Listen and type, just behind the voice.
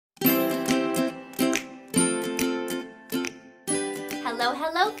Hello,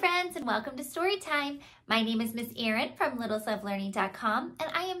 hello friends, and welcome to Storytime. My name is Miss Erin from littlesoflearning.com,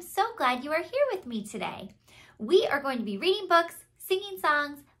 and I am so glad you are here with me today. We are going to be reading books, singing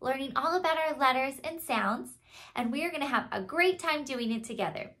songs, learning all about our letters and sounds, and we are going to have a great time doing it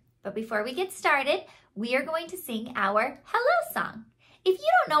together. But before we get started, we are going to sing our hello song. If you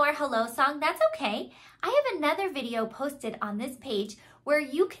don't know our hello song, that's okay. I have another video posted on this page where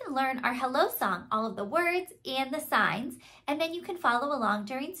you can learn our hello song, all of the words and the signs, and then you can follow along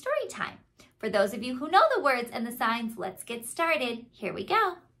during story time. For those of you who know the words and the signs, let's get started. Here we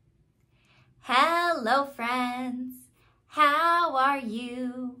go. Hello friends, how are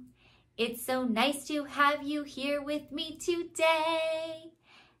you? It's so nice to have you here with me today.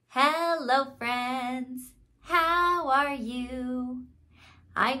 Hello friends, how are you?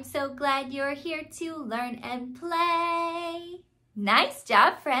 I'm so glad you're here to learn and play. Nice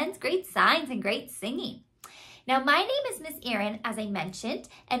job, friends. Great signs and great singing. Now, my name is Miss Erin, as I mentioned,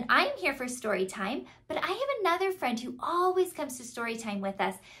 and I'm here for story time, but I have another friend who always comes to story time with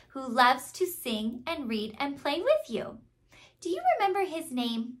us who loves to sing and read and play with you. Do you remember his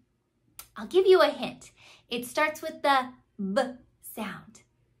name? I'll give you a hint. It starts with the B sound.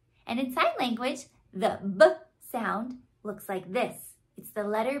 And in sign language, the B sound looks like this. It's the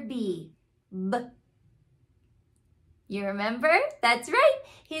letter B, B. You remember? That's right.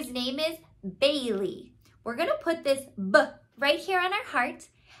 His name is Bailey. We're going to put this B right here on our heart,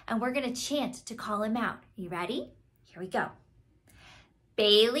 and we're going to chant to call him out. You ready? Here we go.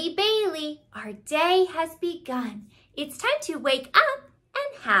 Bailey, Bailey, our day has begun. It's time to wake up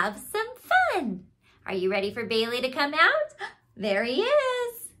and have some fun. Are you ready for Bailey to come out? There he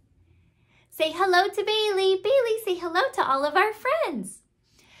is. Say hello to Bailey. Bailey, say hello to all of our friends.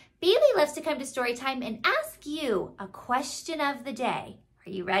 Bailey loves to come to Storytime and ask you a question of the day. Are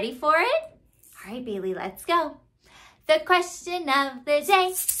you ready for it? All right, Bailey, let's go. The question of the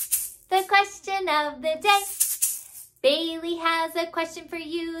day. The question of the day. Bailey has a question for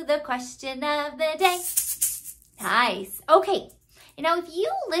you. The question of the day. Nice. Okay. Now, if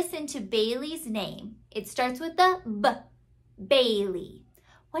you listen to Bailey's name, it starts with the B. Bailey.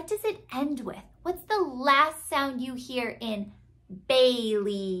 What does it end with? What's the last sound you hear in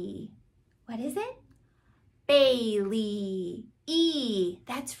Bailey? What is it? Bailey. E.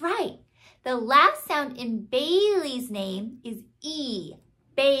 That's right. The last sound in Bailey's name is E.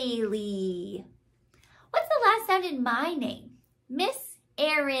 Bailey. What's the last sound in my name? Miss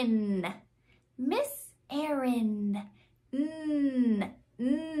Erin. Miss Erin. N.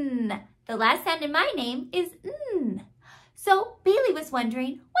 N. The last sound in my name is N. So Bailey was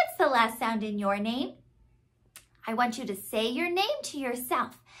wondering, what's the last sound in your name? I want you to say your name to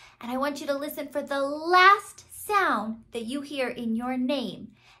yourself, and I want you to listen for the last sound that you hear in your name,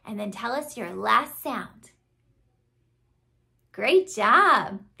 and then tell us your last sound. Great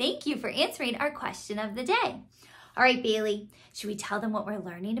job. Thank you for answering our question of the day. All right, Bailey, should we tell them what we're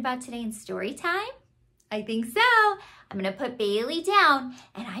learning about today in story time? I think so. I'm going to put Bailey down,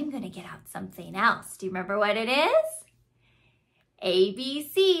 and I'm going to get out something else. Do you remember what it is?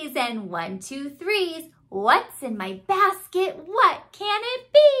 ABCs and 1, 2, 3s. What's in my basket? What can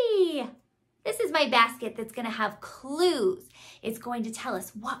it be? This is my basket that's going to have clues. It's going to tell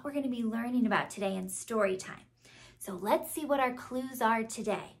us what we're going to be learning about today in story time. So let's see what our clues are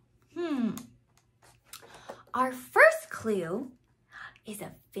today. Our first clue is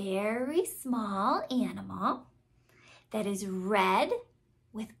a very small animal that is red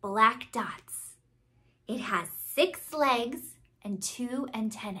with black dots. It has 6 legs and 2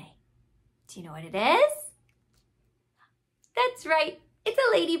 antennae. Do you know what it is? That's right, it's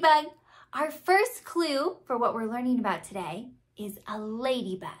a ladybug. Our first clue for what we're learning about today is a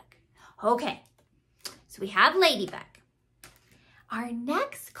ladybug. Okay, so we have ladybug. Our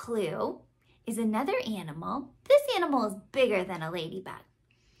next clue is another animal. This animal is bigger than a ladybug.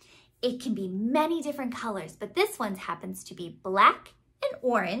 It can be many different colors, but this one happens to be black and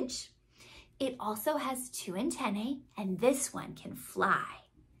orange. It also has 2 antennae, and this one can fly.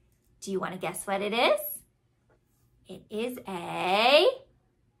 Do you want to guess what it is? It is a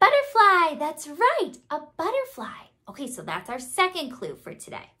butterfly. That's right, a butterfly. Okay, so that's our second clue for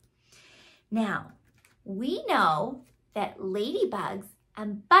today. Now, we know that ladybugs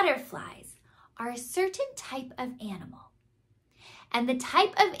and butterflies are a certain type of animal. And the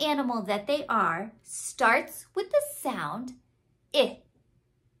type of animal that they are starts with the sound I.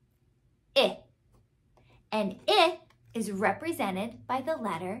 I. And I is represented by the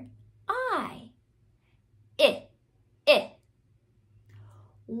letter I. I. I.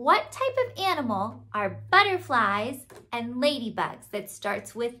 What type of animal are butterflies and ladybugs that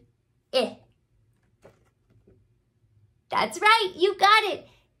starts with I? That's right, you got it.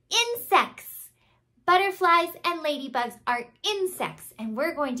 Insects. Butterflies and ladybugs are insects, and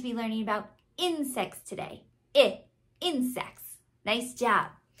we're going to be learning about insects today. Insects. Nice job.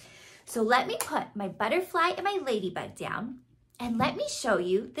 So let me put my butterfly and my ladybug down, and let me show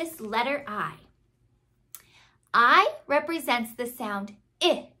you this letter I. I represents the sound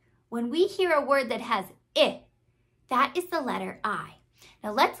I. When we hear a word that has I, that is the letter I.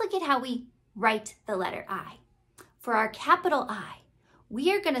 Now let's look at how we write the letter I. For our capital I,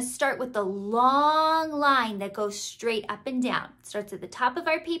 we are going to start with the long line that goes straight up and down. It starts at the top of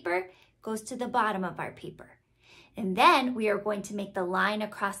our paper, goes to the bottom of our paper. And then we are going to make the line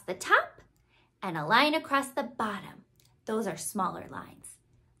across the top and a line across the bottom. Those are smaller lines.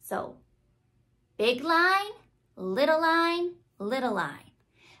 So big line, little line, little line.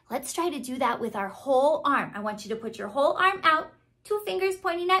 Let's try to do that with our whole arm. I want you to put your whole arm out, 2 fingers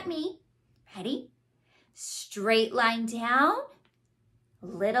pointing at me. Ready? Straight line down,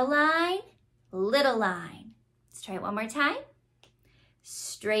 little line, little line. Let's try it one more time.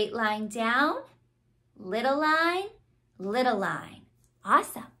 Straight line down, little line, little line.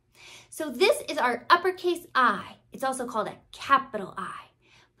 Awesome. So this is our uppercase I. It's also called a capital I.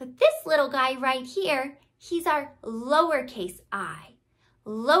 But this little guy right here, he's our lowercase I.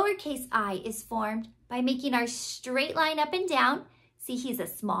 Lowercase I is formed by making our straight line up and down. See, he's a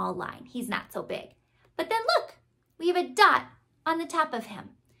small line. He's not so big. But then look, we have a dot on the top of him.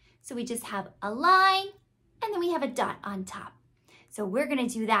 So we just have a line, and then we have a dot on top. So we're going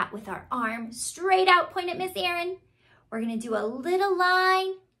to do that with our arm straight out. Point at Miss Erin. We're going to do a little line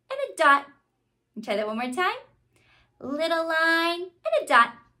and a dot. Try that one more time. Little line and a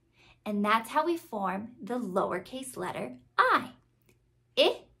dot. And that's how we form the lowercase letter I.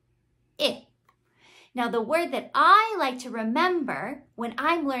 I. Now the word that I like to remember when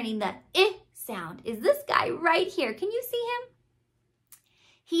I'm learning the I sound is this guy right here. Can you see him?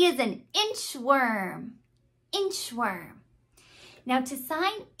 He is an inchworm. Inchworm. Now to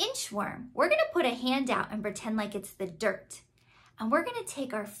sign inchworm, we're going to put a hand out and pretend like it's the dirt. And we're going to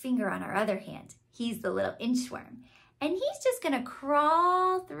take our finger on our other hand. He's the little inchworm. And he's just going to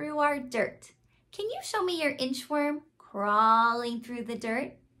crawl through our dirt. Can you show me your inchworm crawling through the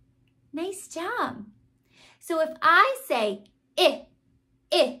dirt? Nice job. So if I say I,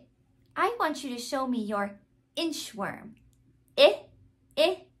 I want you to show me your inchworm. I,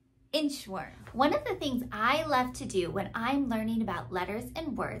 inchworm. One of the things I love to do when I'm learning about letters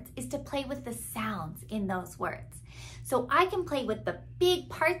and words is to play with the sounds in those words. So I can play with the big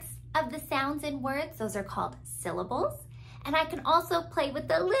parts of the sounds in words. Those are called syllables. And I can also play with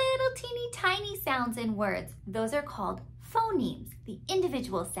the little teeny tiny sounds in words. Those are called phonemes, the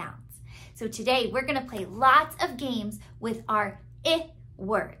individual sounds. So today we're going to play lots of games with our I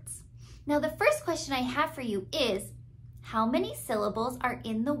words. Now the first question I have for you is, how many syllables are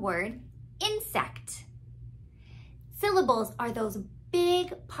in the word insect? Syllables are those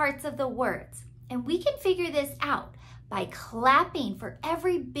big parts of the words, and we can figure this out by clapping for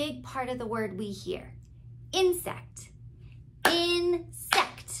every big part of the word we hear. Insect.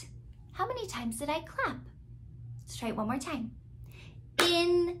 Insect. How many times did I clap? Let's try it one more time.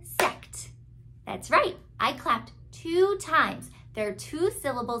 Insect. That's right, I clapped 2 times. There are 2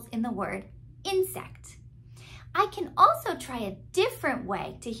 syllables in the word insect. I can also try a different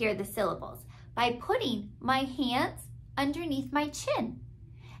way to hear the syllables by putting my hands underneath my chin.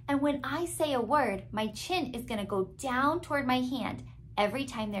 And when I say a word, my chin is going to go down toward my hand every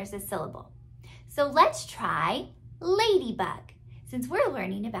time there's a syllable. So let's try ladybug, since we're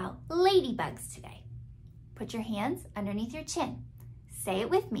learning about ladybugs today. Put your hands underneath your chin. Say it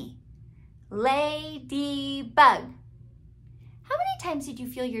with me. Ladybug. How many times did you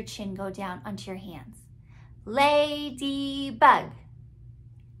feel your chin go down onto your hands? Ladybug.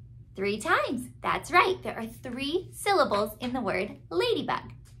 3 times. That's right. There are 3 syllables in the word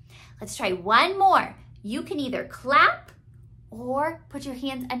ladybug. Let's try one more. You can either clap or put your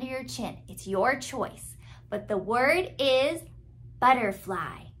hands under your chin. It's your choice. But the word is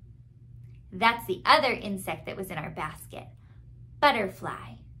butterfly. That's the other insect that was in our basket.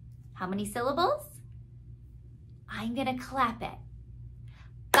 Butterfly. How many syllables? I'm going to clap it.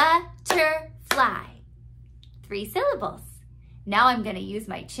 Butterfly. 3 syllables. Now I'm going to use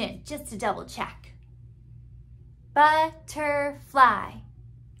my chin just to double check. Butterfly.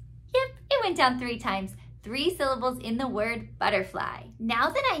 Yep, it went down 3 times. 3 syllables in the word butterfly. Now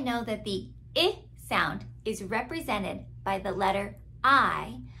that I know that the I sound is represented by the letter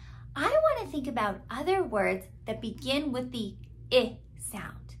I want to think about other words that begin with the I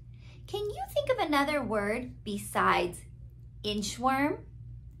sound. Can you think of another word besides inchworm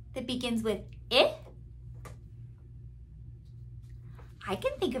that begins with I? I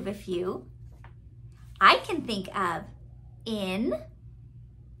can think of a few. I can think of in,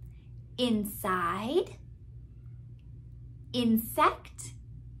 inside, insect,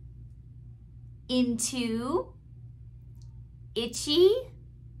 into, itchy,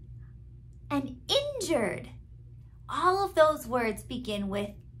 and injured. All of those words begin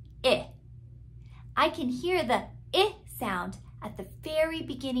with I. I can hear the I sound at the very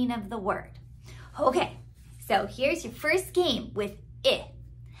beginning of the word. Okay, so here's your first game with I.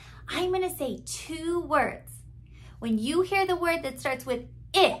 I'm gonna say 2 words. When you hear the word that starts with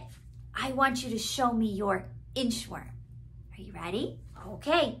I want you to show me your inchworm. Are you ready?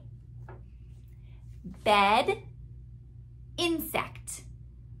 Okay. Bed, insect.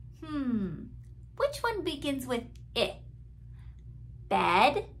 Which one begins with I?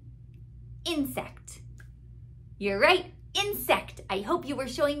 Bed, insect. You're right, insect. I hope you were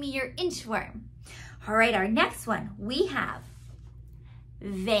showing me your inchworm. All right, our next one, we have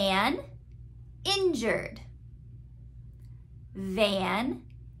van, injured. Van,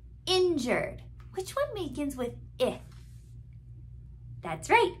 injured. Which one begins with I? That's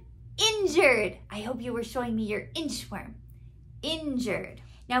right, injured. I hope you were showing me your inchworm. Injured.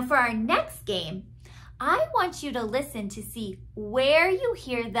 Now for our next game, I want you to listen to see where you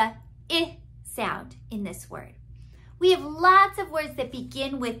hear the I sound in this word. We have lots of words that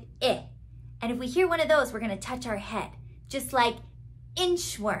begin with I. And if we hear one of those, we're going to touch our head, just like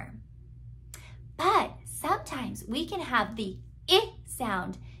inchworm. But sometimes we can have the I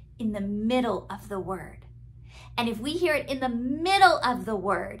sound in the middle of the word. And if we hear it in the middle of the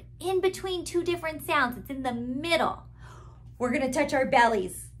word, in between 2 different sounds, it's in the middle, we're going to touch our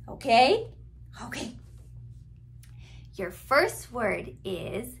bellies, okay? Okay. Your first word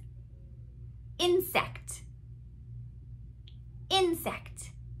is insect.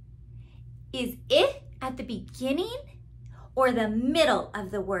 Insect. Is I at the beginning or the middle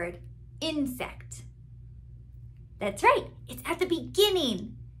of the word insect? That's right, it's at the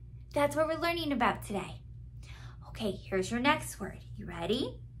beginning. That's what we're learning about today. Okay, here's your next word. You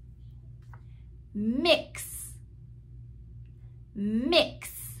ready? Mix.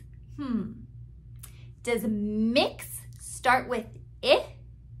 Mix. Does mix start with I?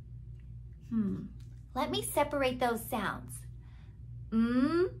 Let me separate those sounds.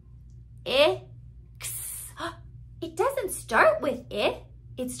 I, x. It doesn't start with I.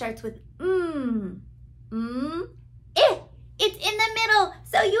 It starts with I. It's in the middle,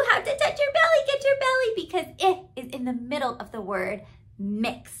 so you have to touch your belly, get your belly, because I is in the middle of the word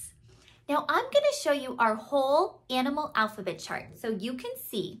mix. Now I'm going to show you our whole animal alphabet chart so you can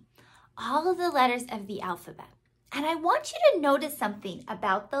see all of the letters of the alphabet. And I want you to notice something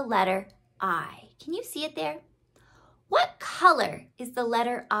about the letter I. Can you see it there? What color is the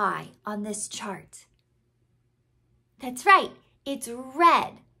letter I on this chart? That's right, it's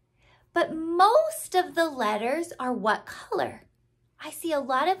red. But most of the letters are what color? I see a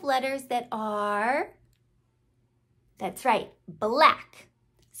lot of letters that are, that's right, black.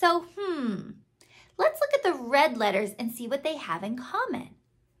 So, let's look at the red letters and see what they have in common.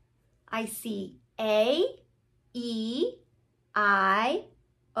 I see A, E, I,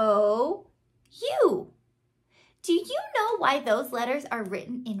 O, U. Do you know why those letters are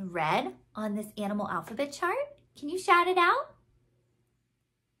written in red on this animal alphabet chart? Can you shout it out?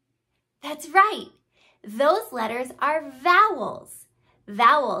 That's right. Those letters are vowels.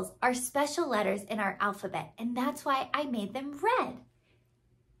 Vowels are special letters in our alphabet, and that's why I made them red.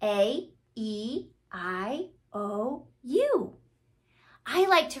 A, E, I, O, U. I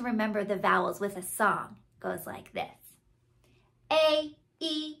like to remember the vowels with a song. It goes like this. A,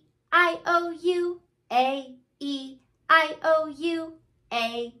 E, I, O, U, A, E, I, O, U,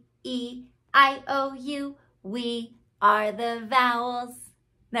 A, E, I, O, U. We are the vowels.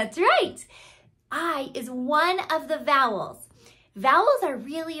 That's right. I is one of the vowels. Vowels are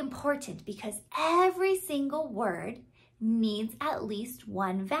really important because every single word needs at least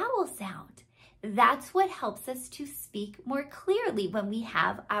one vowel sound. That's what helps us to speak more clearly when we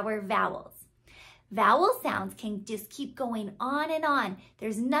have our vowels. Vowel sounds can just keep going on and on.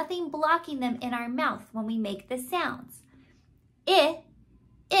 There's nothing blocking them in our mouth when we make the sounds. I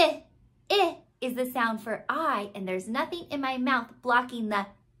is the sound for I, and there's nothing in my mouth blocking the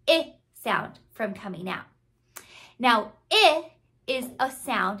I sound from coming out. Now, I is a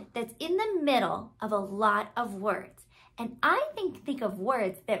sound that's in the middle of a lot of words. And I think of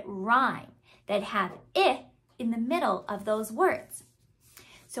words that rhyme, that have I in the middle of those words.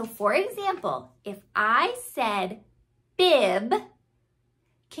 So for example, if I said bib,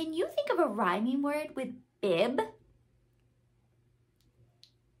 can you think of a rhyming word with bib?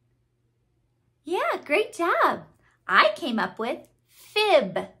 Yeah, great job. I came up with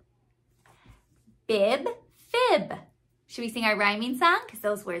fib. Bib, fib. Should we sing our rhyming song? Because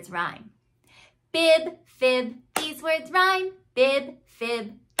those words rhyme. Bib, fib, these words rhyme. Bib,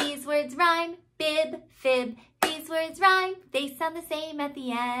 fib, these words rhyme. Bib, fib, these words rhyme. They sound the same at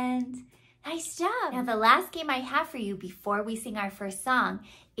the end. Nice job. Now the last game I have for you before we sing our first song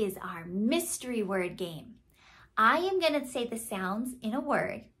is our mystery word game. I am going to say the sounds in a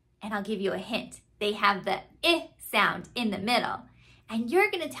word and I'll give you a hint. They have the I sound in the middle and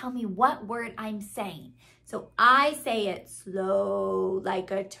you're going to tell me what word I'm saying. So I say it slow like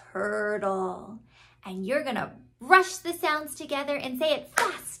a turtle and you're going to rush the sounds together and say it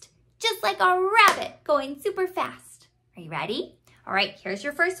fast, just like a rabbit going super fast. Are you ready? All right, here's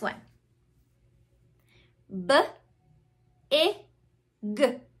your first one. B, I,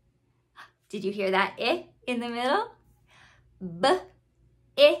 G. Did you hear that I in the middle? B,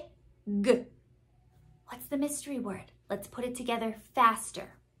 I, G. What's the mystery word? Let's put it together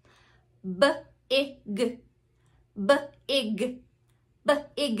faster. B, I, G. B, I, G. B,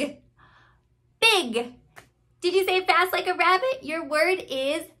 I, G. Big. Did you say it fast like a rabbit? Your word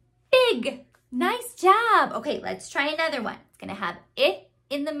is big. Nice job. Okay, let's try another one. It's going to have I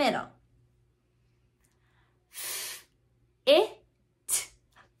in the middle. It.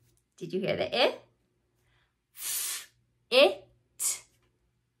 Did you hear the it? It.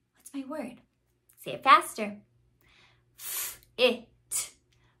 What's my word? Say it faster. It.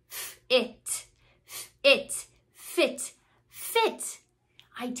 It. It. Fit. Fit.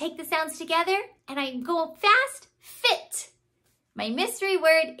 I take the sounds together and I go fast. Fit. My mystery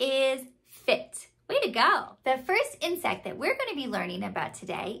word is fit. Way to go. The first insect that we're going to be learning about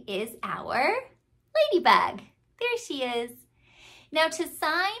today is our ladybug. There she is. Now to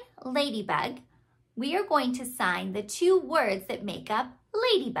sign ladybug, we are going to sign the two words that make up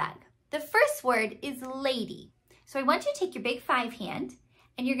ladybug. The first word is lady. So I want you to take your big 5 hand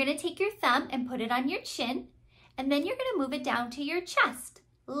and you're going to take your thumb and put it on your chin and then you're going to move it down to your chest.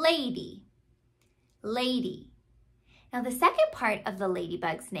 Lady. Lady. Now the second part of the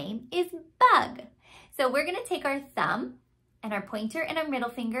ladybug's name is bug. So we're going to take our thumb and our pointer and our middle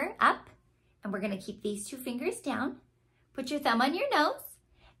finger up. And we're going to keep these 2 fingers down. Put your thumb on your nose.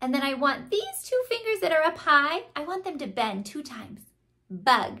 And then I want these 2 fingers that are up high, I want them to bend 2 times.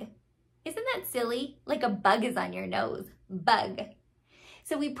 Bug. Isn't that silly? Like a bug is on your nose. Bug.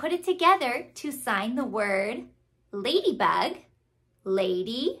 So we put it together to sign the word ladybug.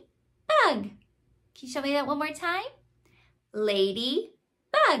 Ladybug. Can you show me that one more time? Ladybug.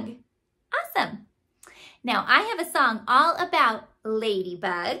 Awesome. Now I have a song all about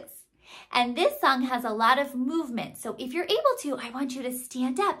ladybugs. And this song has a lot of movement. So if you're able to, I want you to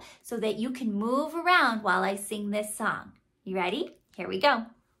stand up so that you can move around while I sing this song. You ready? Here we go.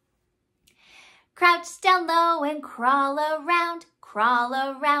 Crouch down low and crawl around, crawl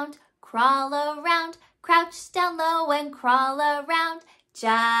around, crawl around. Crouch down low and crawl around,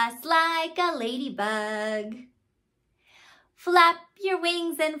 just like a ladybug. Flap your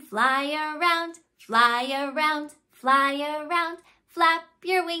wings and fly around, fly around, fly around. Flap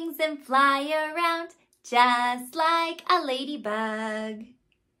your wings and fly around, just like a ladybug.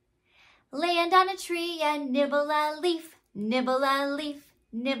 Land on a tree and nibble a leaf, nibble a leaf,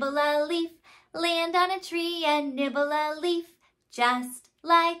 nibble a leaf. Land on a tree and nibble a leaf, just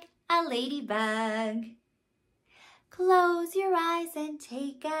like a ladybug. Close your eyes and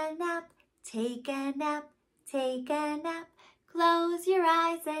take a nap, take a nap, take a nap. Close your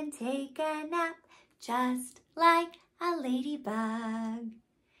eyes and take a nap, just like a ladybug.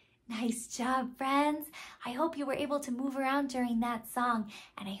 Nice job, friends. I hope you were able to move around during that song,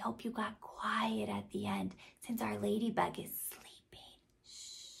 and I hope you got quiet at the end since our ladybug is sleeping.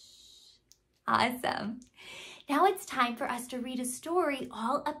 Shh. Awesome. Now it's time for us to read a story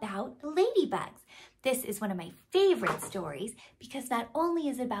all about ladybugs. This is one of my favorite stories because not only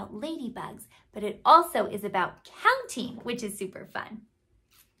is it about ladybugs, but it also is about counting, which is super fun.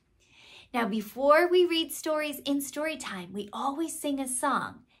 Now, before we read stories in Storytime, we always sing a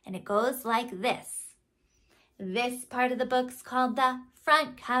song, and it goes like this. This part of the book's called the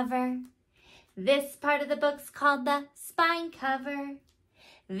front cover. This part of the book's called the spine cover.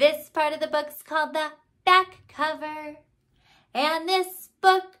 This part of the book's called the back cover. And this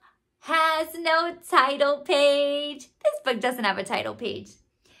book has no title page. This book doesn't have a title page.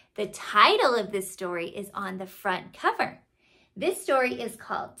 The title of this story is on the front cover. This story is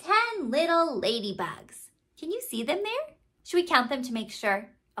called 10 Little Ladybugs. Can you see them there? Should we count them to make sure?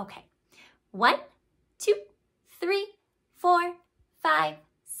 Okay. 1, 2, 3, 4, 5,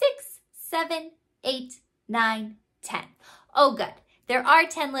 6, 7, 8, 9, 10. Oh, good. There are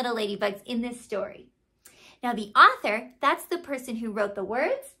 10 little ladybugs in this story. Now the author, that's the person who wrote the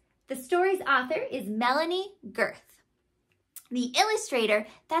words. The story's author is Melanie Girth. The illustrator,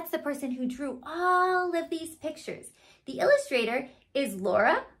 that's the person who drew all of these pictures. The illustrator is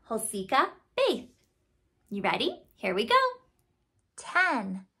Laura Holsika Baith. You ready? Here we go.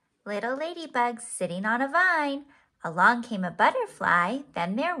 10 little ladybugs sitting on a vine. Along came a butterfly,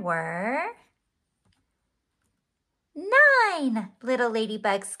 then there were 9 little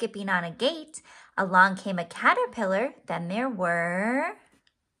ladybugs skipping on a gate. Along came a caterpillar, then there were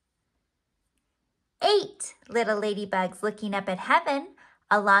 8 little ladybugs looking up at heaven.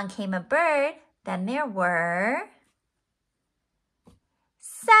 Along came a bird, then there were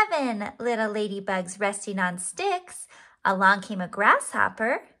 7 little ladybugs resting on sticks. Along came a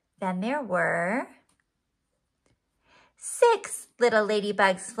grasshopper, then there were 6 little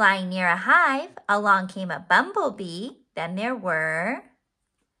ladybugs flying near a hive. Along came a bumblebee, then there were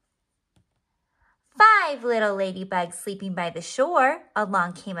 5 little ladybugs sleeping by the shore.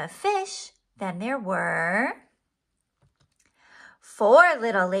 Along came a fish, then there were 4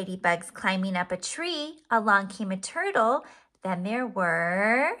 little ladybugs climbing up a tree. Along came a turtle, then there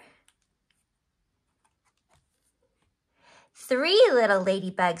were 3 little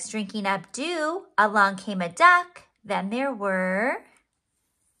ladybugs drinking up dew. Along came a duck, then there were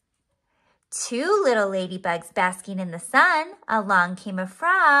 2 little ladybugs basking in the sun. Along came a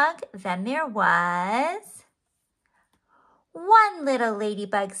frog, then there was 1 little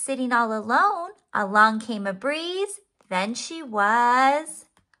ladybug sitting all alone. Along came a breeze, then she was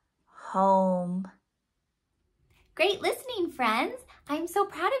home. Great listening, friends. I'm so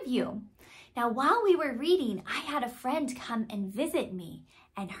proud of you. Now, while we were reading, I had a friend come and visit me,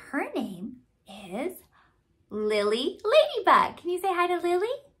 and her name is Lily Ladybug. Can you say hi to Lily?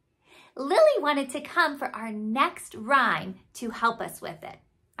 Lily wanted to come for our next rhyme to help us with it.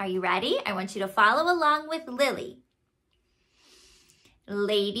 Are you ready? I want you to follow along with Lily.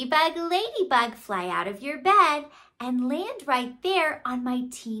 Ladybug, ladybug, fly out of your bed and land right there on my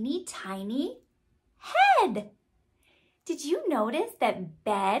teeny tiny head. Did you notice that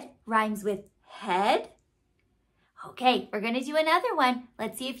bed rhymes with head? Okay, we're going to do another one.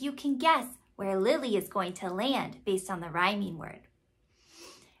 Let's see if you can guess where Lily is going to land based on the rhyming word.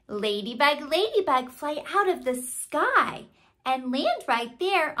 Ladybug, ladybug, fly out of the sky and land right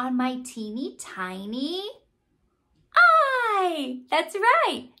there on my teeny tiny eye. That's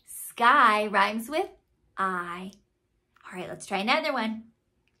right. Sky rhymes with eye. All right, let's try another one.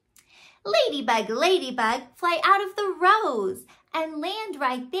 Ladybug, ladybug, fly out of the rose and land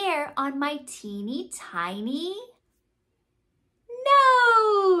right there on my teeny tiny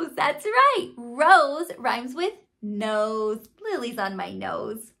nose. That's right. Rose rhymes with nose. Lily's on my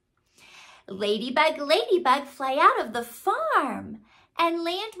nose. Ladybug, ladybug, fly out of the farm and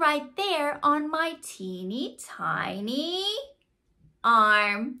land right there on my teeny tiny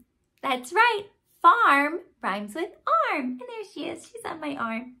arm. That's right. Farm rhymes with arm. And there she is. She's on my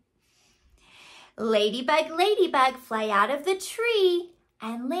arm. Ladybug, ladybug, fly out of the tree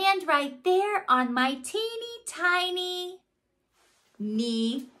and land right there on my teeny tiny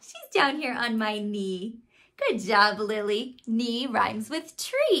knee. She's down here on my knee. Good job, Lily. Knee rhymes with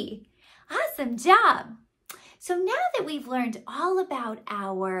tree. Awesome job. So now that we've learned all about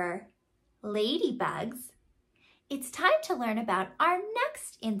our ladybugs, it's time to learn about our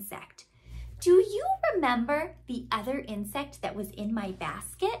next insect. Do you remember the other insect that was in my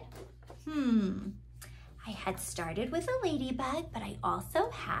basket? I had started with a ladybug, but I also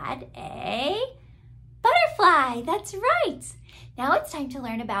had a butterfly. That's right. Now it's time to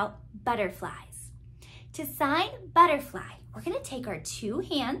learn about butterflies. To sign butterfly, we're going to take our 2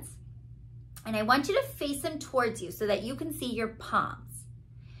 hands, and I want you to face them towards you so that you can see your palms.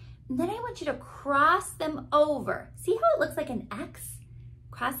 And then I want you to cross them over. See how it looks like an X?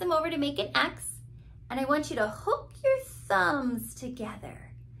 Cross them over to make an X. And I want you to hook your thumbs together.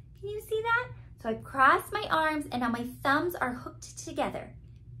 Can you see that? So I cross my arms and now my thumbs are hooked together.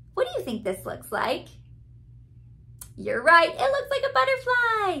 What do you think this looks like? You're right, it looks like a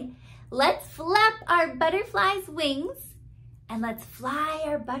butterfly. Let's flap our butterfly's wings and let's fly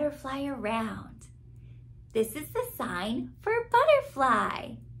our butterfly around. This is the sign for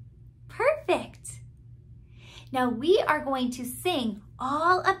butterfly. Perfect. Now we are going to sing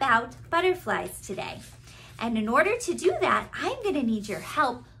all about butterflies today. And in order to do that, I'm going to need your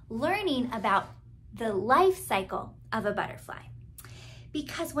help learning about the life cycle of a butterfly.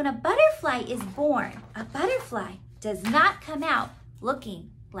 Because when a butterfly is born, a butterfly does not come out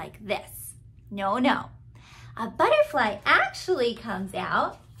looking like this. No, no. A butterfly actually comes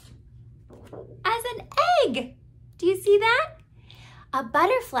out as an egg. Do you see that? A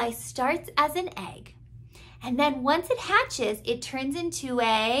butterfly starts as an egg. And then once it hatches, it turns into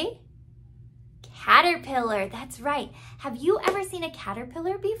a caterpillar. That's right. Have you ever seen a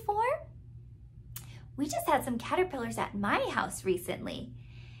caterpillar before? We just had some caterpillars at my house recently.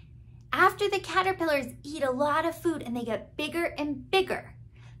 After the caterpillars eat a lot of food and they get bigger and bigger,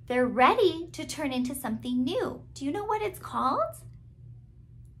 they're ready to turn into something new. Do you know what it's called?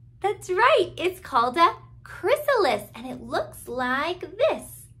 That's right. It's called a chrysalis, and it looks like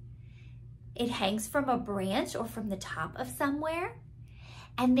this. It hangs from a branch or from the top of somewhere,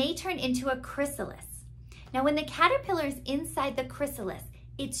 and they turn into a chrysalis. Now, when the caterpillar is inside the chrysalis,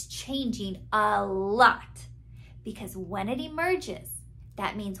 it's changing a lot, because when it emerges,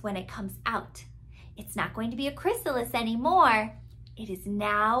 that means when it comes out, it's not going to be a chrysalis anymore. It is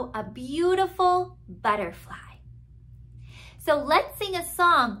now a beautiful butterfly. So let's sing a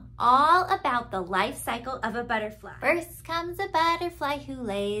song all about the life cycle of a butterfly. First comes a butterfly who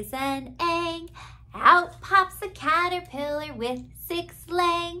lays an egg. Out pops a caterpillar with 6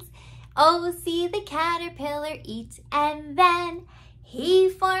 legs. Oh, see the caterpillar eat, and then he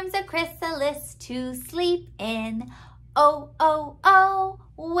forms a chrysalis to sleep in. Oh, oh, oh,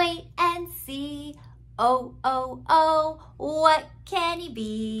 wait and see. Oh, oh, oh, what can he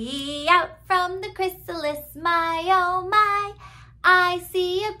be? Out from the chrysalis, my, oh my, I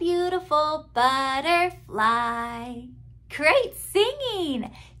see a beautiful butterfly. Great singing!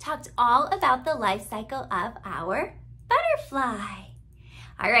 Talked all about the life cycle of our butterfly.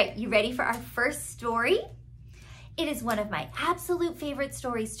 All right, you ready for our first story? It is one of my absolute favorite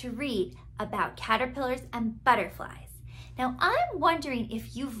stories to read about caterpillars and butterflies. Now, I'm wondering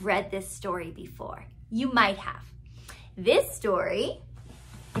if you've read this story before. You might have. This story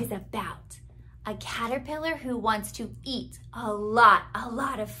is about a caterpillar who wants to eat a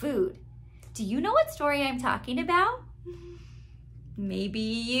lot of food. Do you know what story I'm talking about? Maybe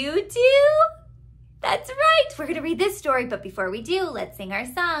you do? That's right. We're going to read this story, but before we do, let's sing our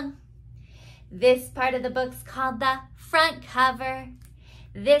song. This part of the book's called the front cover.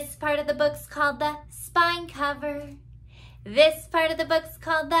 This part of the book's called the spine cover. This part of the book's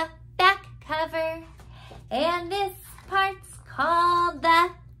called the back cover. And this part's called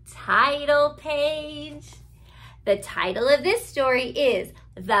the title page. The title of this story is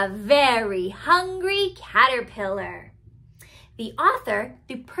The Very Hungry Caterpillar. The author,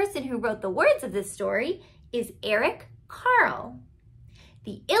 the person who wrote the words of this story, is Eric Carle.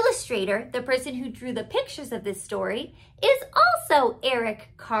 The illustrator, the person who drew the pictures of this story, is also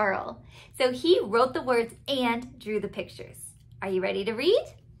Eric Carle. So he wrote the words and drew the pictures. Are you ready to read?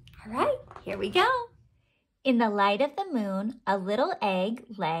 All right, here we go. In the light of the moon, a little egg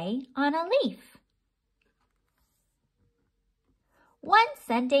lay on a leaf. One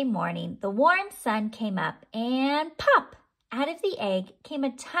Sunday morning, the warm sun came up and pop! Out of the egg came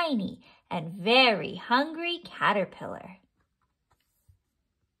a tiny and very hungry caterpillar.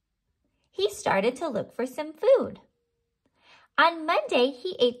 He started to look for some food. On Monday,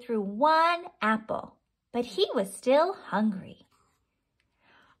 he ate through 1 apple, but he was still hungry.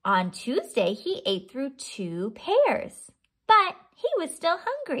 On Tuesday, he ate through 2 pears, but he was still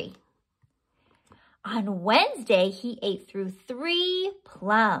hungry. On Wednesday, he ate through 3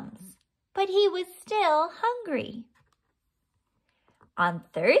 plums, but he was still hungry. On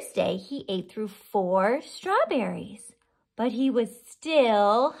Thursday, he ate through 4 strawberries, but he was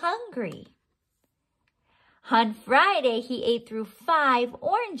still hungry. On Friday, he ate through 5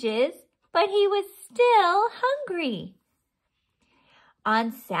 oranges, but he was still hungry.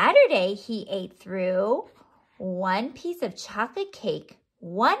 On Saturday, he ate through 1 piece of chocolate cake,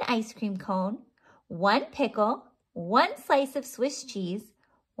 1 ice cream cone, 1 pickle, 1 slice of Swiss cheese,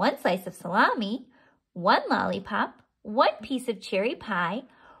 1 slice of salami, 1 lollipop, 1 piece of cherry pie,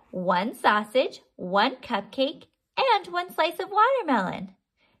 1 sausage, 1 cupcake, and 1 slice of watermelon.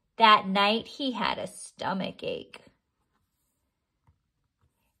 That night, he had a stomach ache.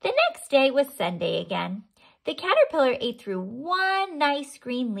 The next day was Sunday again. The caterpillar ate through 1 nice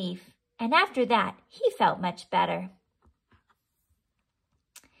green leaf, and after that, he felt much better.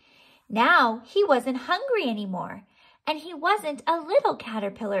 Now, he wasn't hungry anymore, and he wasn't a little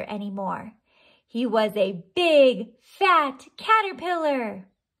caterpillar anymore. He was a big, fat caterpillar.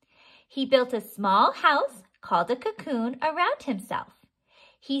 He built a small house called a cocoon around himself.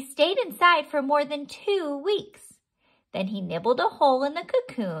 He stayed inside for more than 2 weeks. Then he nibbled a hole in the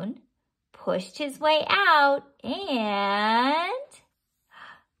cocoon, pushed his way out, and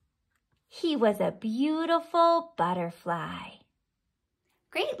he was a beautiful butterfly.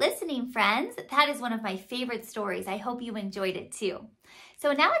 Great listening, friends. That is one of my favorite stories. I hope you enjoyed it too.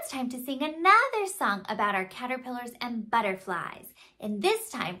 So now it's time to sing another song about our caterpillars and butterflies. And this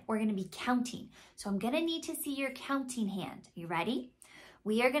time we're going to be counting. So I'm going to need to see your counting hand. You ready?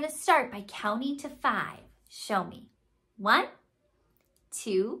 We are going to start by counting to 5. Show me. 1,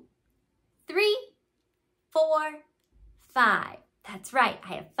 2, 3, 4, 5. That's right.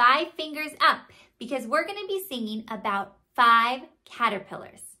 I have 5 fingers up because we're going to be singing about 5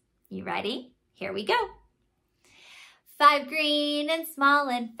 caterpillars. You ready? Here we go. 5 green and small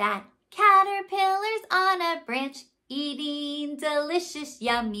and fat caterpillars on a branch, eating delicious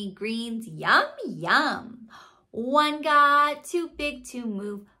yummy greens. Yum, yum. One got too big to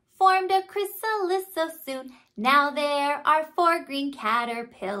move, formed a chrysalis so soon. Now there are 4 green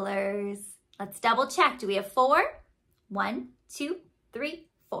caterpillars. Let's double check. Do we have 4? 1, 2, 3,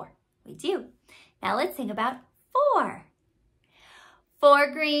 4. We do. Now let's sing about 4.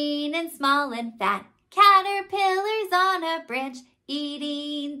 4 green and small and fat caterpillars on a branch,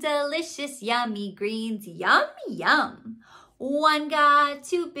 eating delicious yummy greens. Yum, yum. One got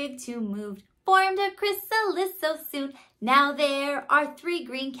too big to move, formed a chrysalis so soon. Now there are 3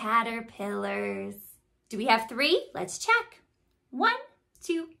 green caterpillars. Do we have 3? Let's check. 1,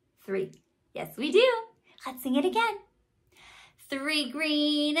 2, 3. Yes, we do. Let's sing it again. 3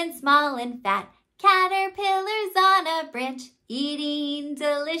 green and small and fat caterpillars on a branch, eating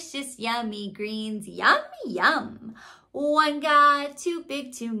delicious yummy greens. Yum, yum. One got too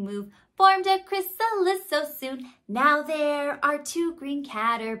big to move, formed a chrysalis so soon. Now there are 2 green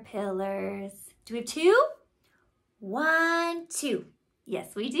caterpillars. Do we have 2? 1, 2.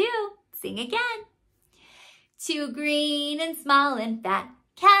 Yes, we do. Sing again. 2 green and small and fat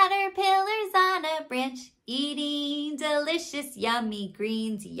caterpillars on a branch, eating delicious yummy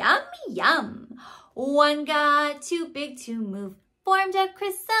greens. Yummy, yum. One got too big to move, formed a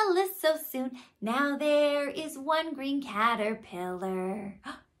chrysalis so soon. Now there is 1 green caterpillar.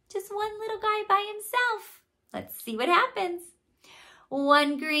 Just one little guy by himself. Let's see what happens.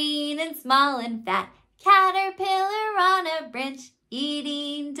 1 green and small and fat caterpillar on a branch,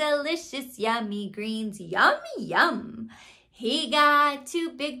 eating delicious yummy greens. Yummy, yum. He got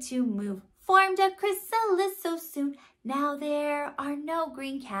too big to move, formed a chrysalis so soon. Now there are no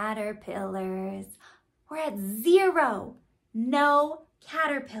green caterpillars. We're at 0. No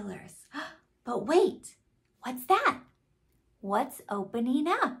caterpillars. But wait, what's that? What's opening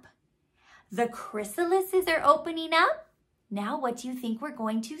up? The chrysalises are opening up. Now what do you think we're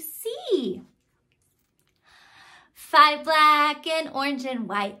going to see? 5 black and orange and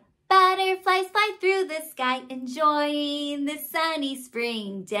white butterflies fly through the sky, enjoying this sunny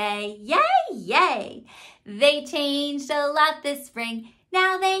spring day. Yay, yay! They changed a lot this spring.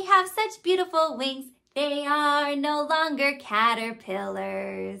 Now they have such beautiful wings. They are no longer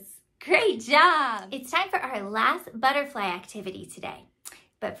caterpillars. Great job! It's time for our last butterfly activity today.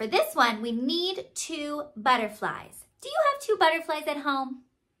 But for this one, we need 2 butterflies. Do you have 2 butterflies at home?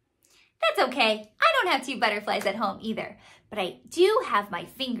 That's okay. I don't have 2 butterflies at home either. But I do have my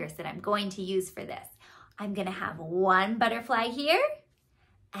fingers that I'm going to use for this. I'm going to have 1 butterfly here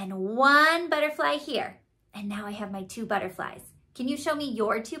and 1 butterfly here. And now I have my 2 butterflies. Can you show me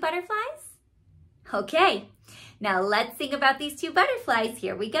your 2 butterflies? Okay, now let's sing about these 2 butterflies.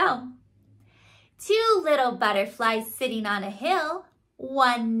 Here we go. 2 little butterflies sitting on a hill,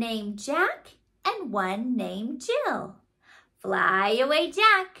 one named Jack and one named Jill. Fly away,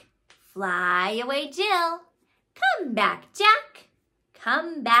 Jack. Fly away, Jill. Come back, Jack.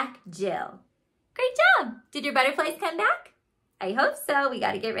 Come back, Jill. Great job. Did your butterflies come back? I hope so. We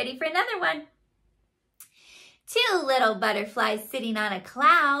got to get ready for another one. 2 little butterflies sitting on a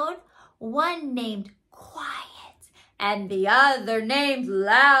cloud, one named Quiet and the other named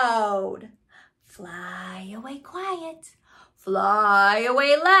Loud. Fly away, Quiet. Fly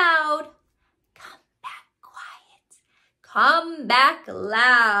away, Loud. Come back, Quiet. Come back,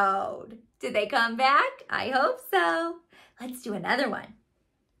 Loud. Did they come back? I hope so. Let's do another one.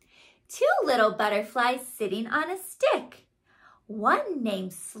 2 little butterflies sitting on a stick. One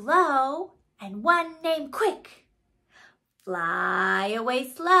named Slow and one named Quick. Fly away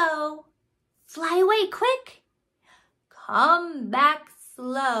slow. Fly away quick. Come back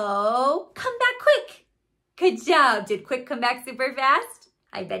slow. Come back quick. Good job. Did Quick come back super fast?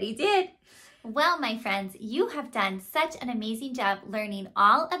 I bet he did. Well, my friends, you have done such an amazing job learning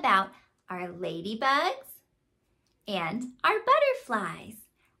all about our ladybugs and our butterflies,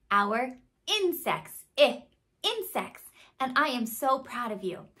 our insects, insects. And I am so proud of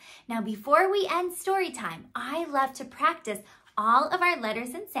you. Now, before we end story time, I love to practice all of our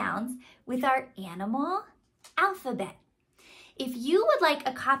letters and sounds with our animal alphabet. If you would like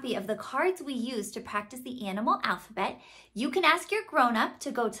a copy of the cards we use to practice the animal alphabet, you can ask your grown-up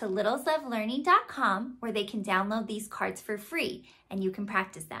to go to littleslovelearning.com where they can download these cards for free and you can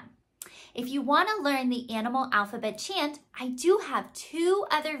practice them. If you want to learn the animal alphabet chant, I do have 2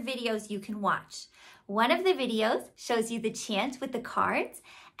 other videos you can watch. One of the videos shows you the chant with the cards,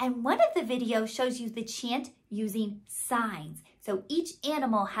 and one of the videos shows you the chant using signs. So each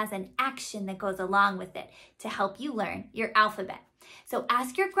animal has an action that goes along with it to help you learn your alphabet. So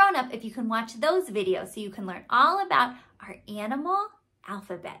ask your grown-up if you can watch those videos so you can learn all about our animal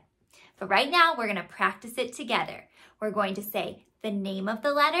alphabet. But right now, we're going to practice it together. We're going to say the name of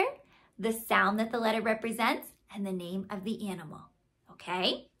the letter, the sound that the letter represents, and the name of the animal.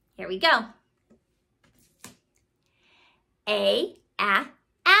 Okay, here we go. A,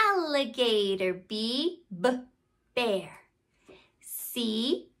 alligator. B, bear.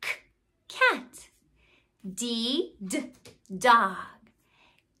 C, cat. D, dog.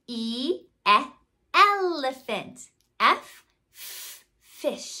 E, elephant. F,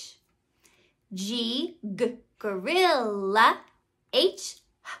 fish. G, gorilla. H,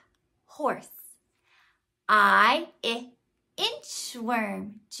 horse. I,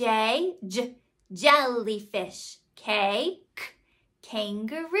 inchworm. J, jellyfish. K,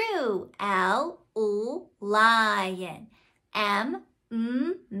 kangaroo. L, lion. M,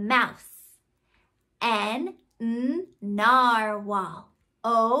 mouse. N, narwhal.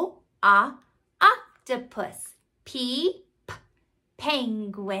 O, octopus. P,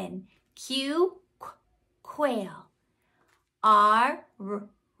 penguin. Q, quail. R,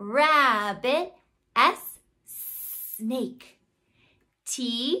 rabbit. S, snake.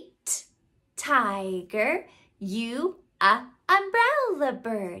 T, tiger. U, umbrella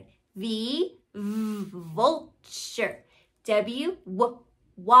bird. V, vulture. W,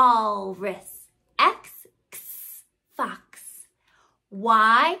 walrus. X, fox.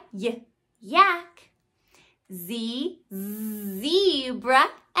 Y, yak. Z, zebra.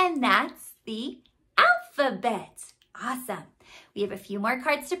 And that's the alphabet. Awesome. We have a few more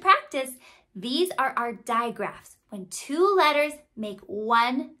cards to practice. These are our digraphs when 2 letters make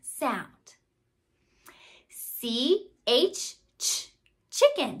one sound. C-H,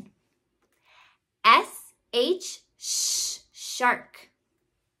 chicken. S-H, shark.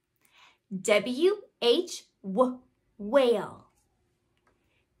 W-H, whale.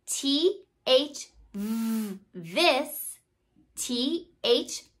 T-H, this.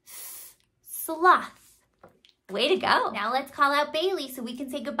 T-H, sloth. Way to go. Now let's call out Bailey so we can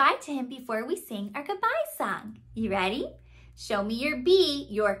say goodbye to him before we sing our goodbye song. You ready? Show me your B,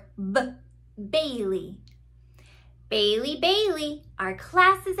 your Bailey. Bailey, Bailey, our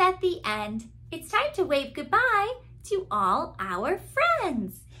class is at the end. It's time to wave goodbye to all our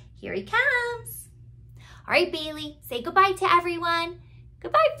friends. Here he comes. All right, Bailey, say goodbye to everyone.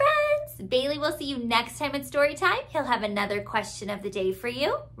 Goodbye, friends. Bailey, we'll see you next time at Storytime. He'll have another question of the day for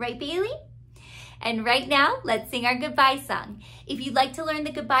you. Right, Bailey? And right now, let's sing our goodbye song. If you'd like to learn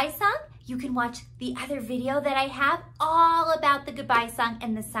the goodbye song, you can watch the other video that I have all about the goodbye song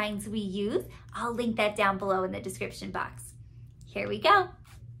and the signs we use. I'll link that down below in the description box. Here we go.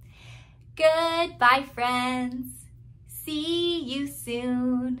 Goodbye, friends. See you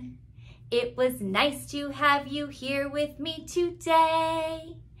soon. It was nice to have you here with me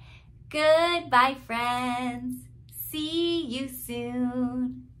today. Goodbye, friends. See you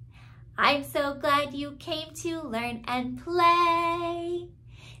soon. I'm so glad you came to learn and play.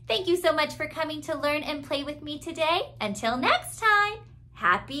 Thank you so much for coming to learn and play with me today. Until next time,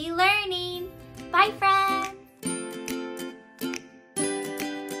 happy learning. Bye, friends.